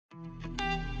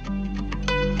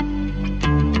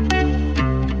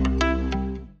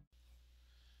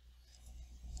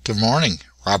Good morning,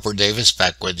 Robert Davis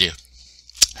back with you.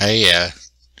 Hey,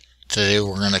 today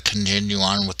we're going to continue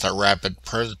on with our rapid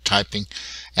prototyping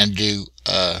and do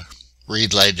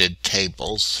related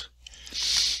tables.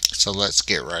 So let's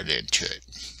get right into it.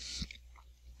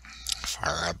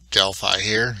 Fire up Delphi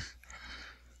here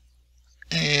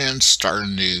and start a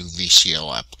new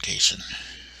VCL application.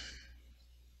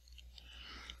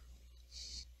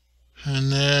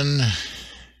 And then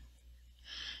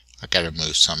I got to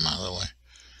move some out of the way.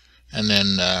 And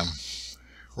then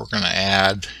we're going to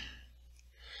add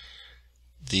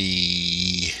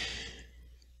the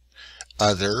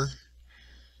other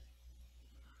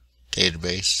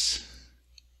database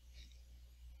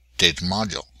data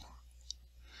module.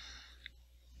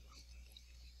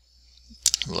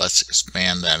 Let's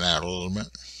expand that out a little bit.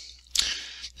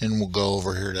 Then we'll go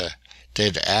over here to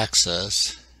data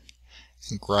access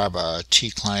and grab a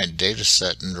T-client data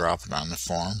set and drop it on the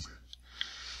form.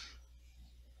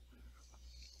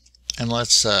 And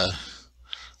let's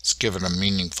give it a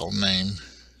meaningful name.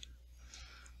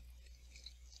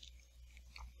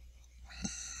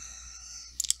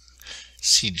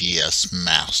 CDS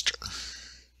master.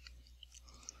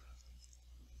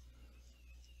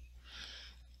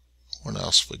 What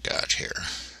else we got here?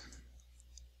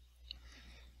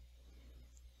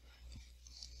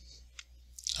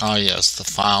 Oh yes, the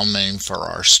file name for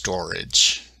our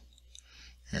storage.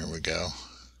 Here we go.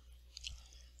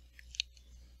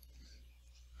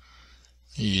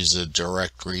 Use a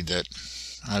directory that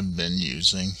I've been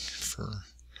using for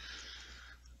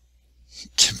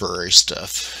temporary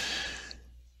stuff.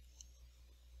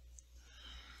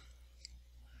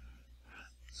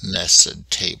 Nested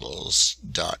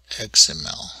tables.xml.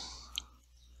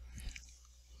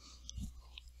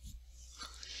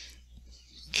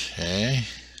 Okay.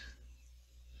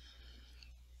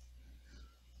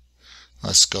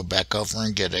 Let's go back over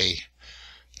and get a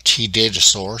T data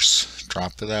source,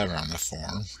 drop it out on the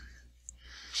form.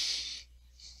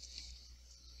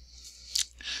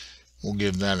 We'll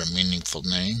give that a meaningful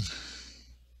name.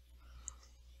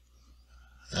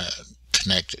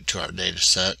 Connect it to our data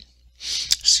set.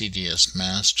 CDS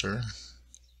master.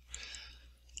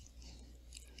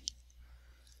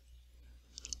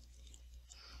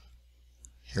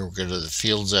 Here we'll go to the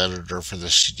fields editor for the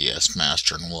CDS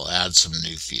master and we'll add some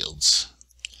new fields.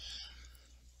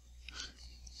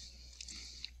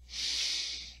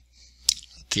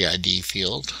 The ID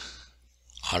field,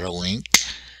 auto ink.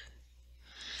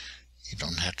 You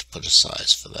don't have to put a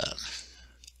size for that.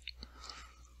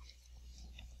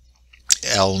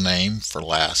 L name for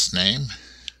last name.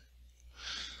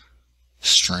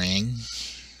 String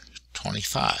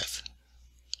 25.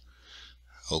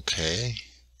 Okay.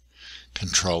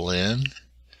 Control N.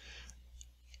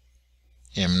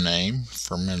 M name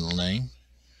for middle name.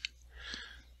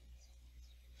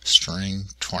 String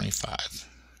 25.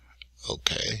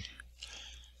 Okay.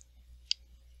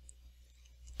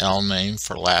 L name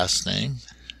for last name.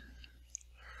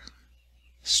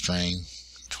 String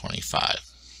 25.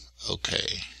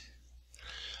 Okay.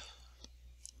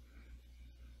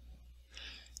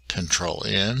 Control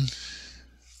N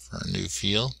for a new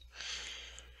field.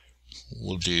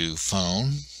 We'll do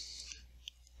phone.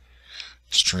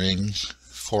 String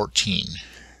 14.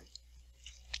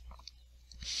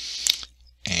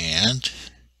 And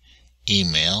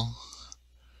email.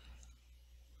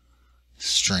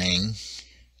 String,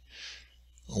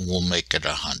 we'll make it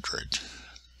 100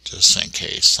 just in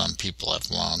case some people have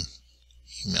long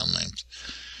email names.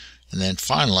 And then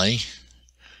finally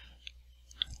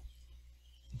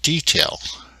detail,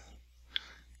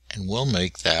 and we'll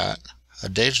make that a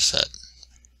data set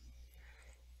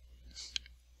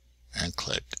and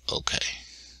click OK.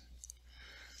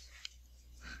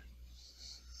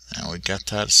 Now we got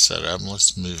that set up.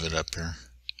 Let's move it up here.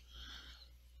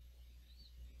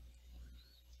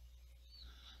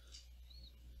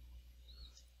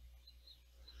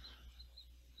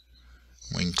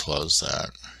 We can close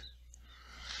that.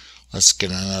 Let's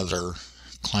get another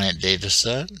client data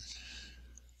set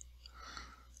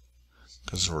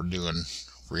because we're doing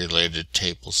related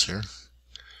tables here.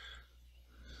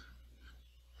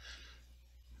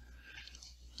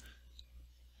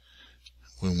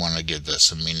 We want to give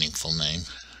this a meaningful name.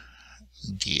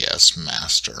 DS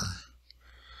master.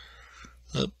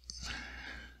 Oop.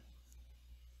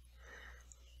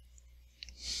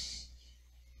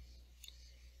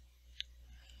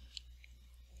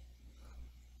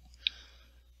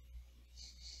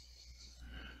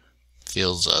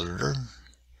 Fields editor,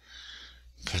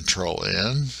 Control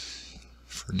N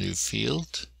for new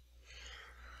field,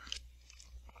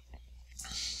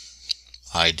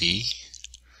 ID,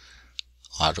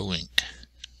 auto ink.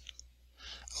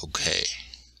 OK.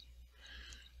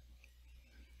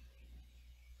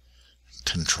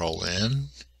 Control N,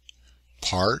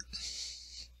 part,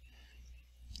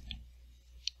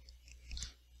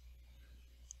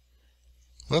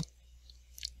 whoop,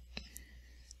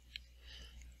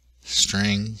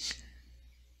 string,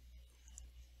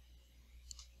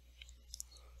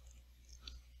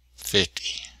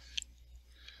 $50.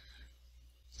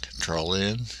 Control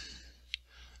N,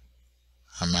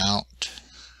 amount,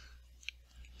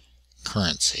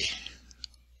 currency.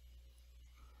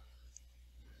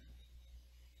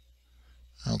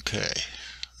 Okay,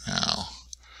 now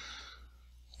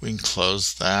we can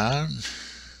close that.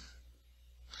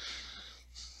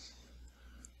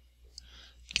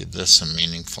 Give this a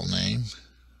meaningful name.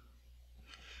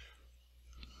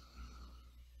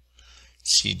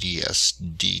 CDS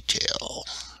detail.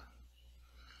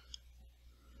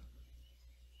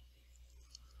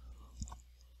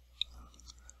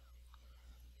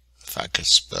 If I could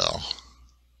spell.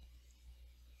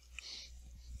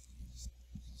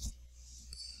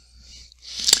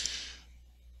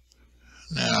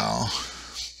 Now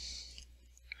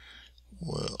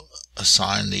we'll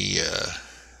assign the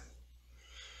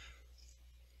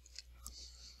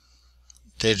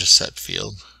dataset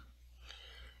field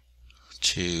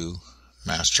to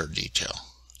master detail.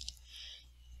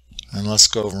 And let's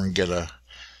go over and get a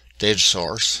data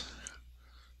source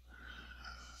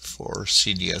for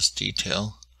CDS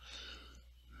detail.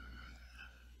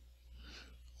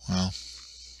 Well,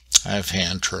 I have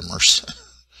hand trimmers.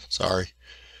 Sorry.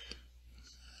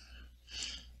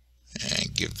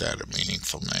 And give that a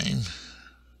meaningful name.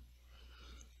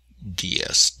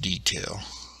 DS detail.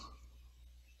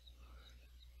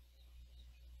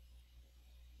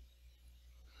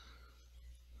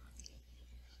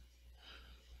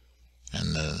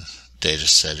 And the data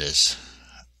set is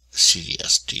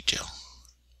CDS detail.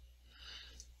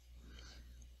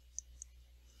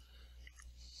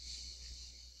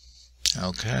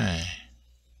 Okay.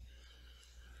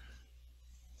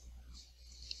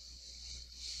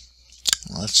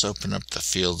 Let's open up the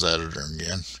fields editor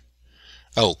again.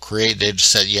 Oh, create data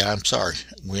set. Yeah, I'm sorry.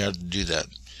 We had to do that.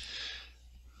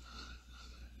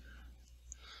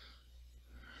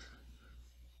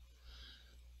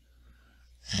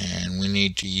 And we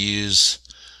need to use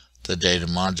the data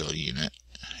module unit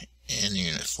in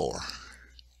unit 4.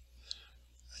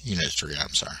 Unit 3,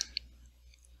 I'm sorry.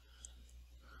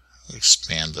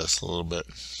 Expand this a little bit.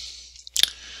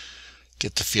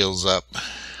 Get the fields up.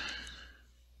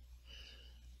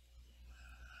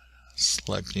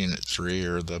 Select unit 3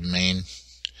 or the main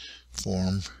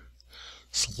form.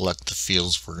 Select the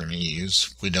fields we're going to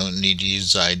use. We don't need to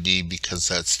use ID because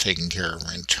that's taken care of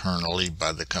internally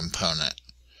by the component.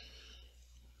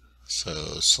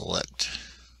 So select.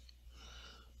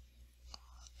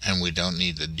 And we don't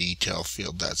need the detail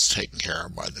field. That's taken care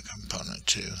of by the component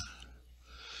too.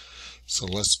 So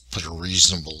let's put a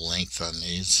reasonable length on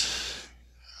these.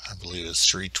 I believe it's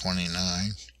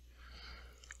 329.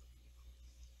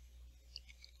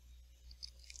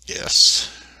 Yes.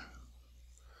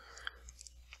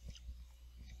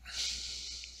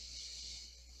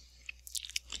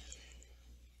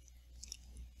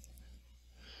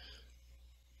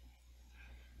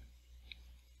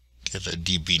 Get a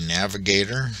DB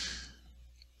navigator.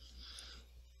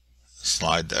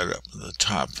 Slide that up to the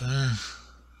top there.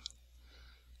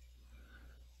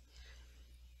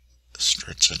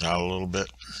 Stretch it out a little bit.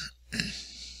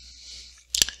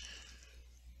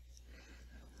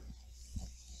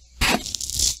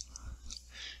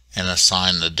 And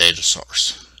assign the data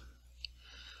source.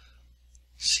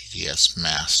 CDS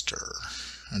master,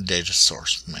 data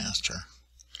source master.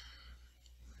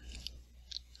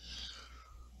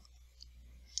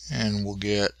 And we'll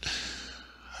get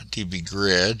a DB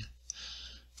grid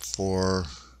for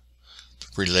the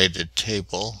related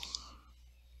table.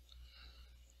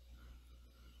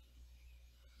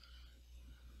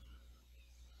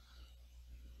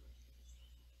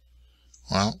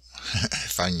 Well,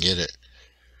 if I can get it.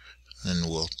 Then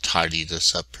we'll tidy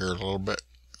this up here a little bit.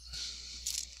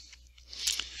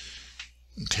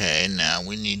 Okay, now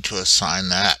we need to assign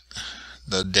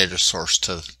the data source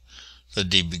to the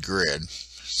DB grid.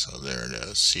 So there it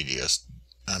is,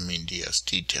 DS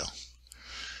detail.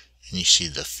 And you see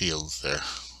the fields there.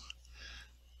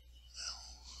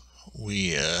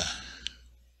 We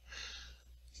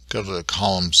go to the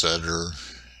columns editor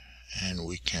and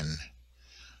we can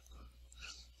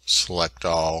select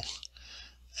all.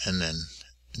 And then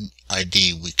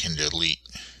ID we can delete.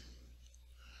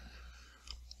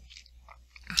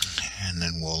 And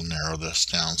then we'll narrow this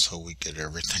down so we get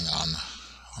everything on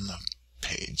the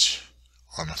page,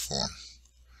 on the form.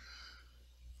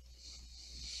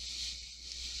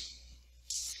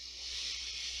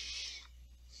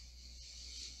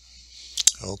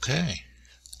 Okay.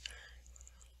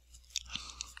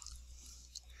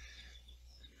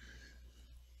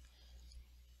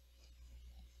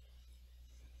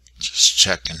 Just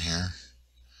checking here.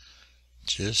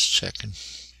 Just checking.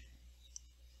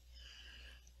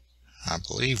 I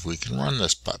believe we can run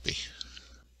this puppy.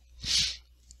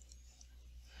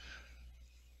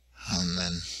 And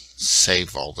then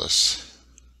save all this.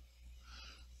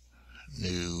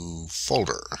 New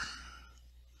folder.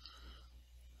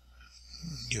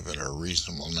 Give it a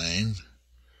reasonable name.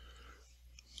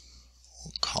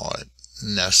 We'll call it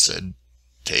Nested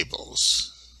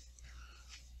Tables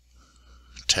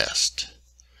Test.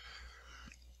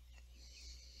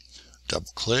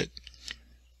 Double click.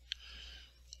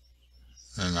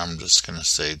 And I'm just going to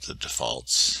save the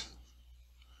defaults.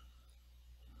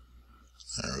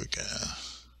 There we go.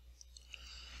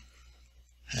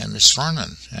 And it's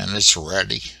running and it's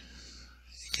ready.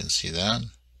 You can see that.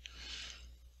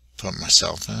 Put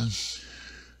myself in.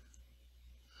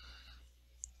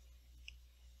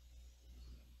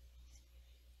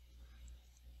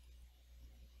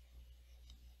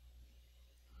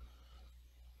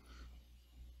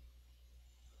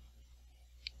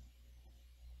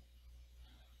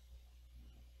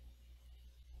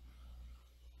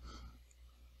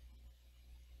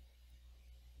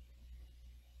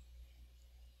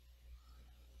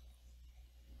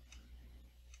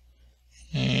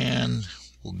 And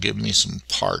will give me some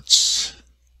parts.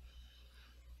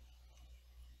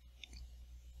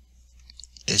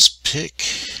 Is pick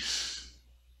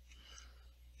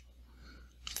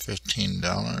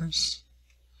 $15.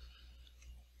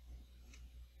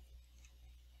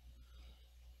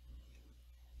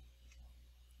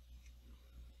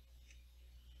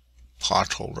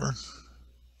 Pot holder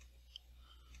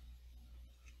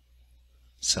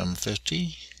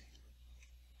 $7.50.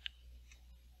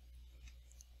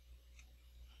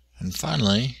 And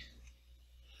finally,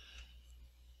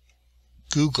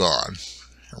 Goo Gone.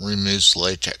 It removes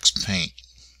latex paint,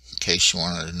 in case you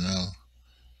wanted to know.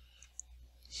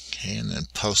 Okay, and then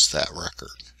post that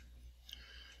record.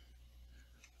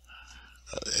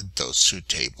 Those two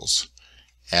tables.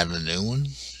 Add a new one.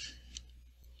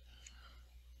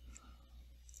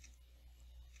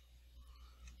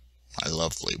 My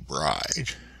lovely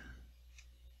bride.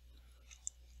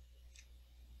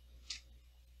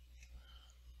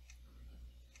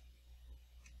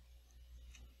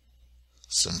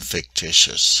 Some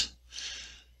fictitious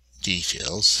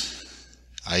details.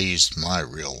 I used my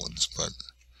real ones, but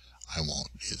I won't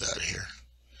do that here.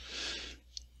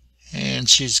 And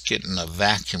she's getting a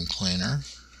vacuum cleaner.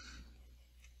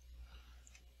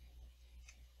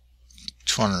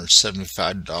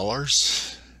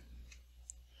 $275.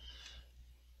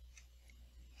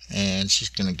 And she's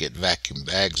going to get vacuum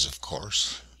bags, of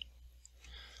course.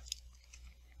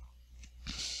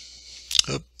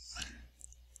 Oop.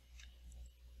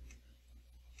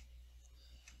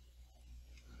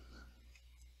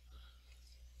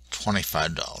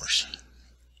 $25.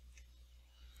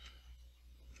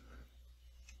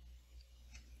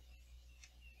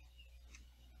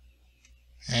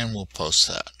 And we'll post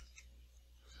that.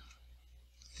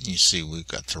 You see we've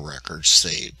got the records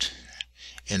saved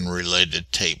in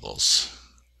related tables.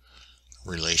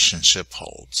 Relationship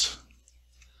holds.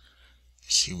 You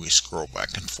see we scroll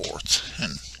back and forth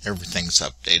and everything's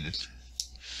updated.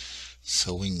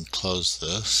 So we can close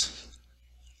this.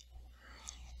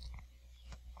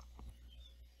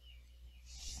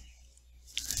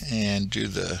 And do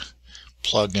the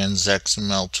plugins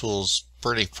XML tools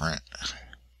pretty print.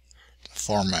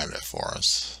 Format it for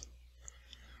us.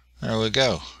 There we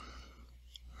go.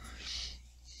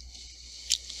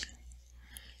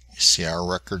 You see our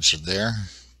records are there.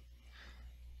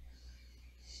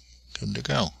 Good to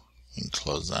go. You can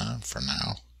close that for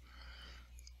now.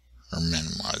 Or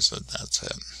minimize it. That's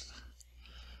it.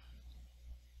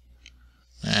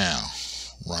 Now,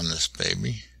 run this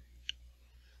baby.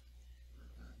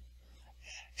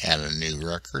 Add a new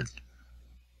record.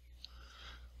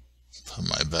 Put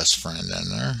my best friend in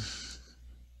there.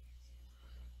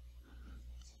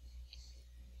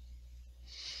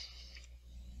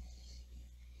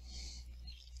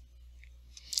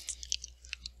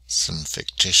 Some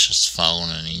fictitious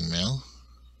phone and email.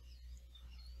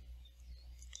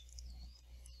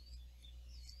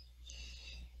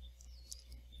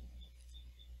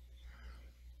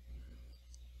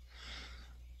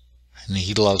 And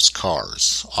he loves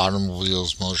cars,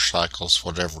 automobiles, motorcycles,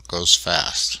 whatever goes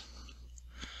fast.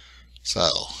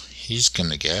 So he's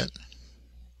gonna get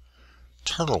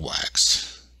turtle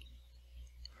wax.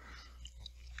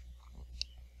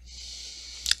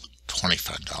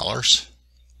 $25.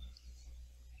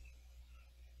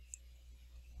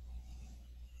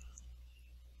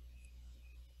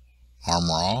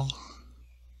 Armor All,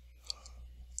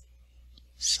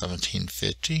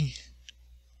 1750,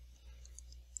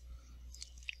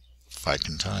 if I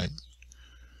can type,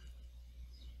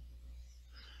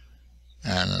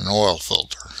 and an oil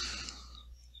filter.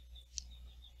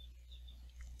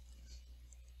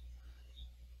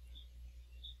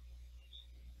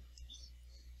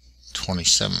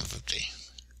 $27.50.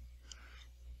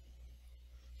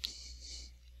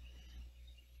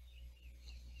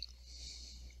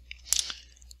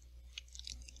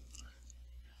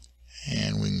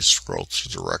 And we can scroll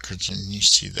through the records and you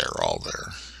see they're all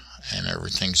there. And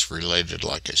everything's related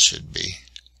like it should be.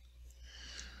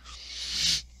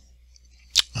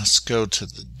 Let's go to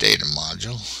the data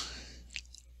module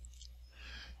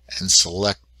and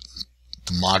select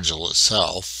the module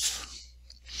itself.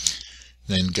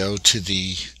 Then go to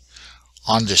the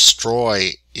On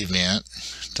Destroy event,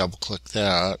 double click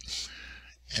that,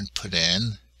 and put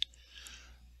in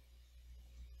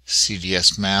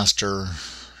CDS master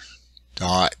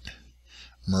dot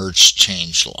merge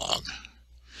change log,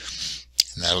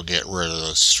 and that'll get rid of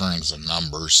those strings of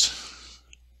numbers.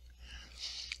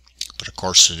 But of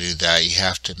course, to do that you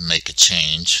have to make a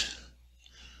change,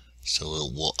 so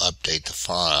it will update the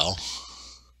file.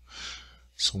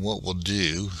 So what we'll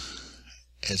do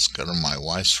is go to my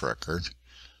wife's record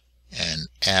and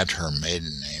add her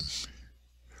maiden name,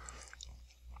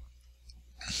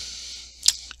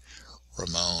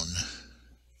 Ramon,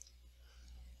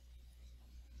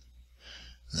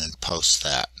 and then post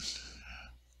that.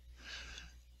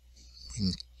 We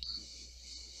can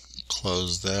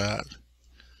close that,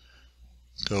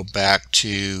 go back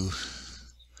to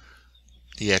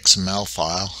the XML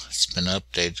file. It's been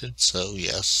updated, so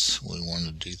yes, we want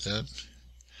to do that.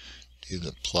 Do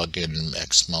the plugin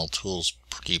XML tools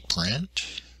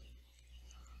preprint.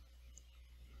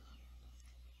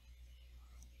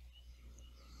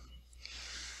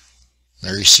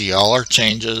 There you see all our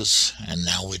changes, and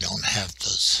now we don't have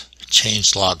those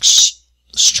changelog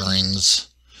strings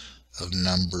of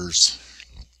numbers.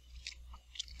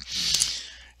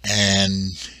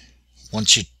 And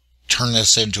once you turn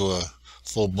this into a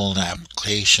full-blown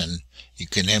application, you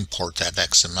can import that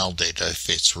XML data if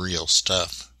it's real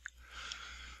stuff.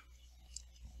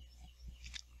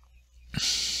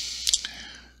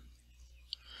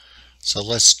 So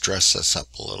let's dress this up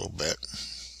a little bit.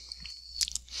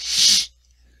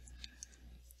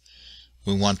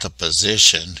 We want the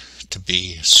position to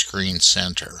be screen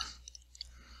center.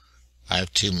 I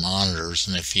have two monitors,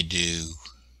 and if you do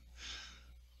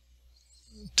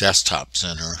desktop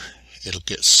center, it'll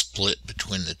get split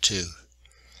between the two.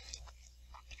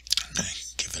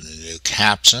 Give it a new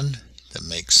caption that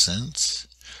makes sense.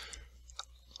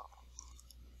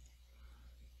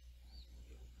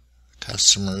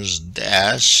 Customers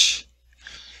dash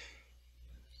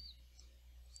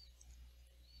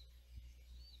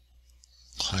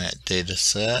client data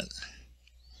set,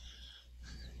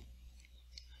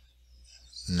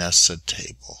 nested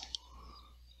table.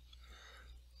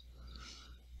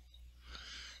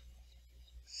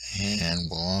 And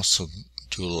we'll also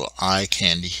do a little eye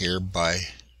candy here by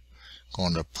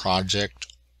going to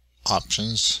project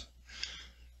options,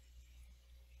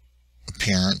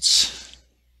 appearance,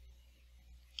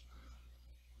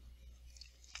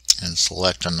 and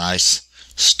select a nice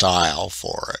style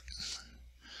for it.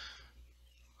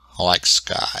 I like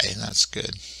sky, that's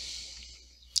good.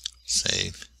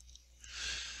 Save.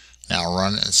 Now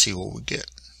run it and see what we get.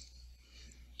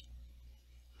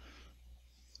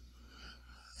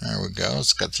 There we go.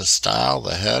 It's got the style,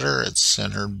 the header, it's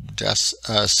centered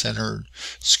centered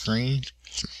screen.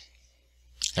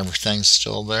 Everything's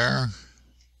still there.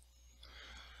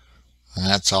 And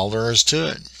that's all there is to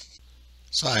it.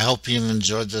 So I hope you've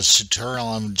enjoyed this tutorial.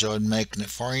 I've enjoyed making it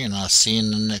for you, and I'll see you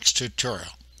in the next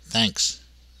tutorial. Thanks.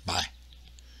 Bye.